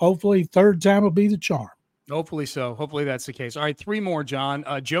hopefully third time will be the charm. Hopefully so. Hopefully that's the case. All right, 3 more, John.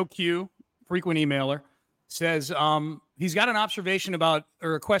 Joe Q, frequent emailer, says he's got an observation about,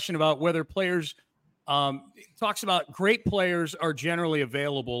 or a question about whether players, talks about great players are generally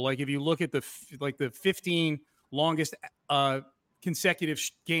available. Like if you look at the 15 longest consecutive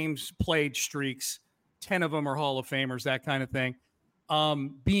games played streaks, 10 of them are Hall of Famers, that kind of thing.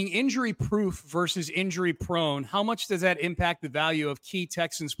 Being injury proof versus injury prone, how much does that impact the value of key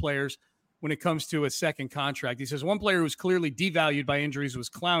Texans players when it comes to a second contract? He says one player who was clearly devalued by injuries was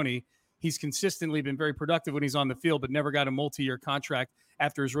Clowney. He's consistently been very productive when he's on the field, but never got a multi-year contract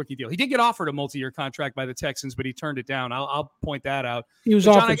after his rookie deal. He did get offered a multi-year contract by the Texans, but he turned it down. I'll point that out. He was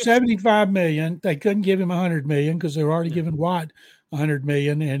offered $75 million. They couldn't give him $100 million because they were already giving Watt $100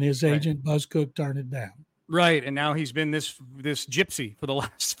 million, and his agent Buzz Cook turned it down. Right, and now he's been this gypsy for the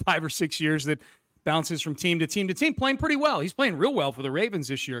last 5 or 6 years that bounces from team to team to team, playing pretty well. He's playing real well for the Ravens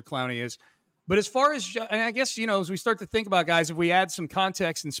this year, Clowney is. But as far as, and I guess, as we start to think about guys, if we add some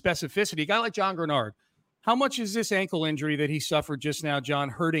context and specificity, a guy like John Grenard, how much is this ankle injury that he suffered just now, John,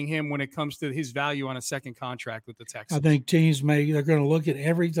 hurting him when it comes to his value on a second contract with the Texans? I think teams they're going to look at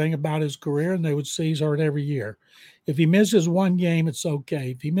everything about his career, and they would see he's hurt every year. If he misses 1 game, it's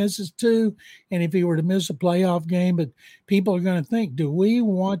okay. If he misses 2, and if he were to miss a playoff game, but people are going to think, do we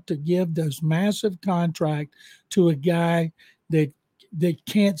want to give this massive contract to a guy that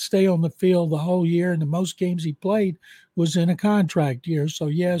can't stay on the field the whole year, and the most games he played was in a contract year? So,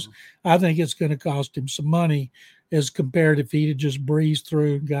 yes, I think it's going to cost him some money as compared if he'd just breezed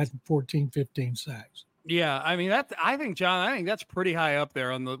through and gotten 14, 15 sacks. Yeah, I mean, I think that's pretty high up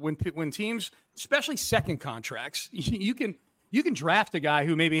there on the when teams, especially second contracts, you can draft a guy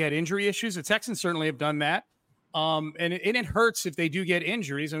who maybe had injury issues. The Texans certainly have done that. And it hurts if they do get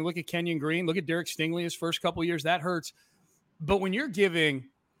injuries. I mean, look at Kenyon Green, look at Derek Stingley his first couple of years, that hurts. But when you're giving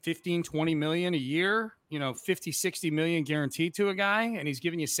 15, 20 million a year, 50, 60 million guaranteed to a guy, and he's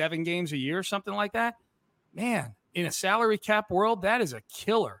giving you 7 games a year or something like that, man, in a salary cap world, that is a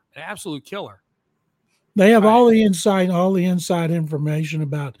killer, an absolute killer. They have all the inside information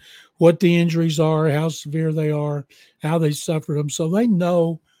about what the injuries are, how severe they are, how they suffered them. So they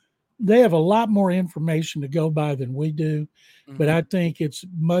know they have a lot more information to go by than we do. But I think it's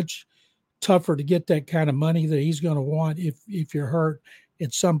much tougher to get that kind of money that he's going to want if you're hurt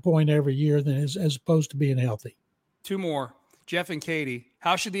at some point every year than as opposed to being healthy. Two more. Jeff and Katie,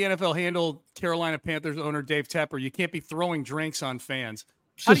 how should the NFL handle Carolina Panthers owner Dave Tepper? You can't be throwing drinks on fans.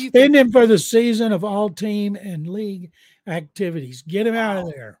 Suspend him for the season of all team and league activities. Get him out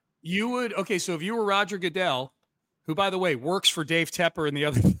of there. You would? Okay, so if you were Roger Goodell, who, by the way, works for Dave Tepper and the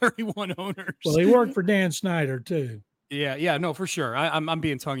other 31 owners. Well, he worked for Dan Snyder, too. Yeah, no, for sure. I'm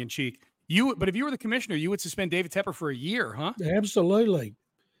being tongue-in-cheek. But if you were the commissioner, you would suspend David Tepper for a year, huh? Absolutely.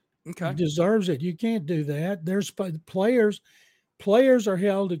 Okay. He deserves it. You can't do that. There's players are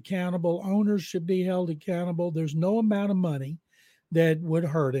held accountable. Owners should be held accountable. There's no amount of money that would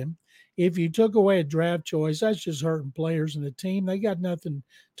hurt him. If you took away a draft choice, that's just hurting players and the team. They got nothing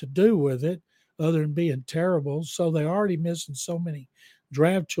to do with it other than being terrible. So they're already missing so many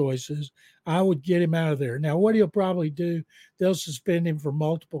draft choices. I would get him out of there. Now, what he'll probably do, they'll suspend him for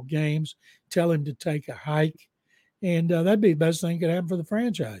multiple games, tell him to take a hike, and that'd be the best thing that could happen for the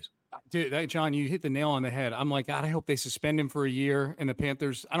franchise. Dude, John, you hit the nail on the head. I'm like, God, I hope they suspend him for a year. And the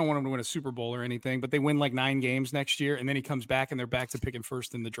Panthers, I don't want him to win a Super Bowl or anything, but they win like 9 games next year, and then he comes back and they're back to picking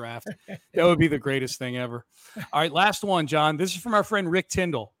first in the draft. That would be the greatest thing ever. All right, last one, John. This is from our friend Rick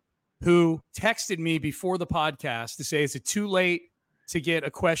Tyndall, who texted me before the podcast to say, is it too late to get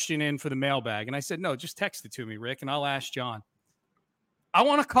a question in for the mailbag? And I said, no, just text it to me, Rick, and I'll ask John. I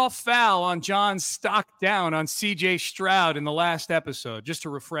want to call foul on John's stock down on C.J. Stroud in the last episode, just to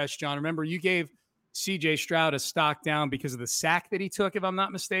refresh, John. Remember, you gave C.J. Stroud a stock down because of the sack that he took, if I'm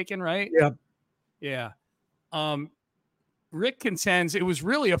not mistaken, right? Yep. Yeah. Rick contends it was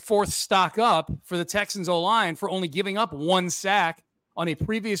really a fourth stock up for the Texans O-line for only giving up 1 sack on a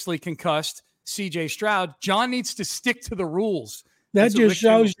previously concussed C.J. Stroud. John needs to stick to the rules. That just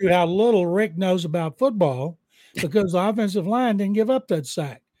shows you how little Rick knows about football. Because the offensive line didn't give up that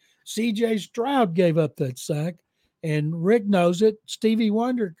sack. C.J. Stroud gave up that sack, and Rick knows it. Stevie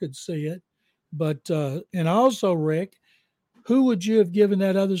Wonder could see it. But, and also, Rick, who would you have given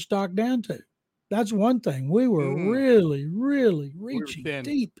that other stock down to? That's one thing. We were really, really reaching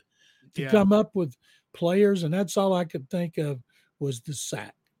deep to come up with players, and that's all I could think of was the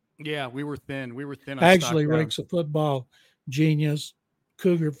sack. Yeah, we were thin. We were thin. Actually, Rick's a football genius,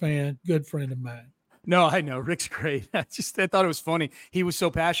 Cougar fan, good friend of mine. No, I know. Rick's great. I thought it was funny. He was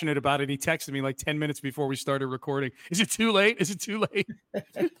so passionate about it. He texted me like 10 minutes before we started recording. Is it too late? Is it too late?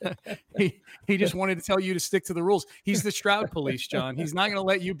 He just wanted to tell you to stick to the rules. He's the Stroud police, John. He's not going to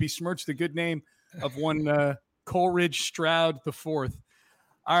let you besmirch the good name of one Coleridge Stroud the fourth.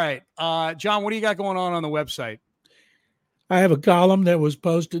 All right. John, what do you got going on the website? I have a column that was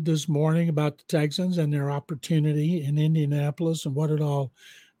posted this morning about the Texans and their opportunity in Indianapolis and what it all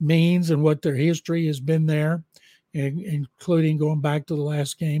means and what their history has been there, including going back to the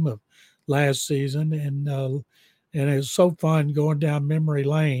last game of last season. And it's so fun going down memory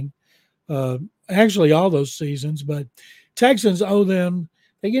lane. Actually, all those seasons, but Texans owe them.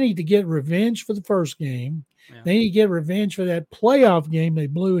 They need to get revenge for the first game. Yeah. They need to get revenge for that playoff game they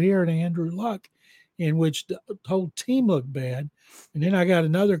blew here to Andrew Luck, in which the whole team looked bad. And then I got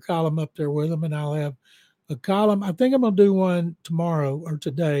another column up there with them, and I'll have a column. I think I'm going to do one tomorrow or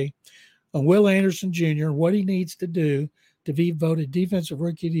today on Will Anderson Jr., what he needs to do to be voted Defensive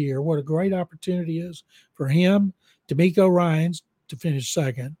Rookie of the Year, what a great opportunity is for him, D'Amico Ryans to finish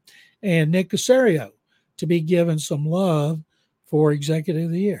second, and Nick Caserio to be given some love for Executive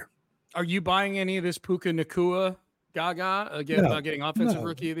of the Year. Are you buying any of this Puka Nacua gaga again about getting Offensive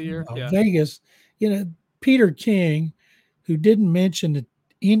Rookie of the Year? No. Yeah. Vegas, Peter King, who didn't mention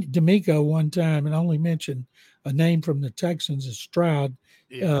D'Amico one time and only mentioned a name from the Texans as Stroud,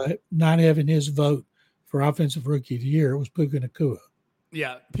 not having his vote for Offensive Rookie of the Year. It was Puka Nacua.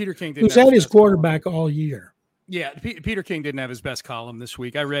 Yeah, Peter King didn't. Who's had his quarterback all year. Yeah, Peter King didn't have his best column this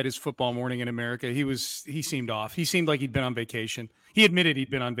week. I read his Football Morning in America. He seemed off. He seemed like he'd been on vacation. He admitted he'd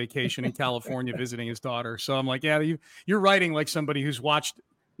been on vacation in California visiting his daughter. So I'm like, yeah, you're writing like somebody who's watched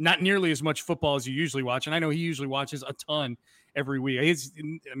not nearly as much football as you usually watch. And I know he usually watches a ton every week.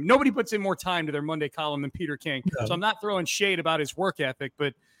 Nobody puts in more time to their Monday column than Peter King. No. So I'm not throwing shade about his work ethic,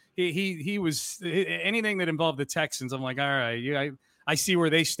 but he was anything that involved the Texans. I'm like, all right, I see where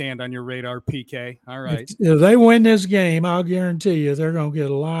they stand on your radar, PK. All right. If they win this game, I'll guarantee you they're going to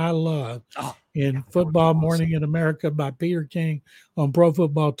get a lot of love in Football Morning in America by Peter King on Pro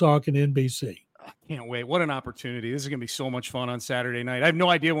Football Talk and NBC. Can't wait. What an opportunity. This is going to be so much fun on Saturday night. I have no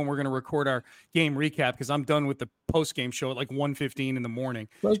idea when we're going to record our game recap because I'm done with the post-game show at like 1:15 in the morning.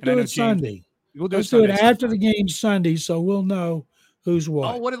 Let's do it Sunday. We'll do Let's do it after the game Sunday, so we'll know who's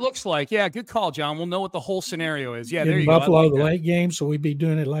what. Oh, what it looks like. Yeah, good call, John. We'll know what the whole scenario is. Yeah, in there you Buffalo, go. Like the late game, so we'd be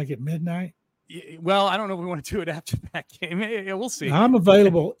doing it like at midnight. Well, I don't know if we want to do it after that game. Yeah, we'll see. I'm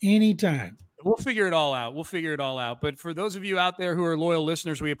available anytime. We'll figure it all out. But for those of you out there who are loyal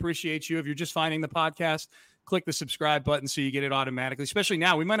listeners, we appreciate you. If you're just finding the podcast, click the subscribe button so you get it automatically, especially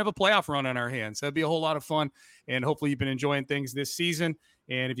now. We might have a playoff run on our hands. That'd be a whole lot of fun. And hopefully you've been enjoying things this season.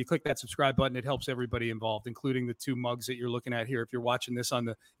 And if you click that subscribe button, it helps everybody involved, including the two mugs that you're looking at here if you're watching this on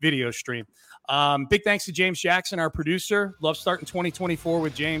the video stream. Big thanks to James Jackson, our producer. Love starting 2024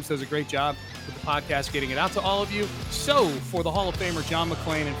 with James. Does a great job with the podcast, getting it out to all of you. So for the Hall of Famer, John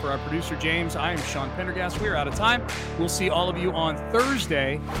McClain, and for our producer, James, I am Sean Pendergast. We're out of time. We'll see all of you on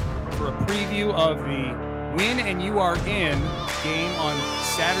Thursday for a preview of the Win and You Are In game on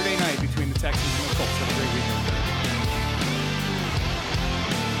Saturday night between the Texans and the Colts. Have a great weekend.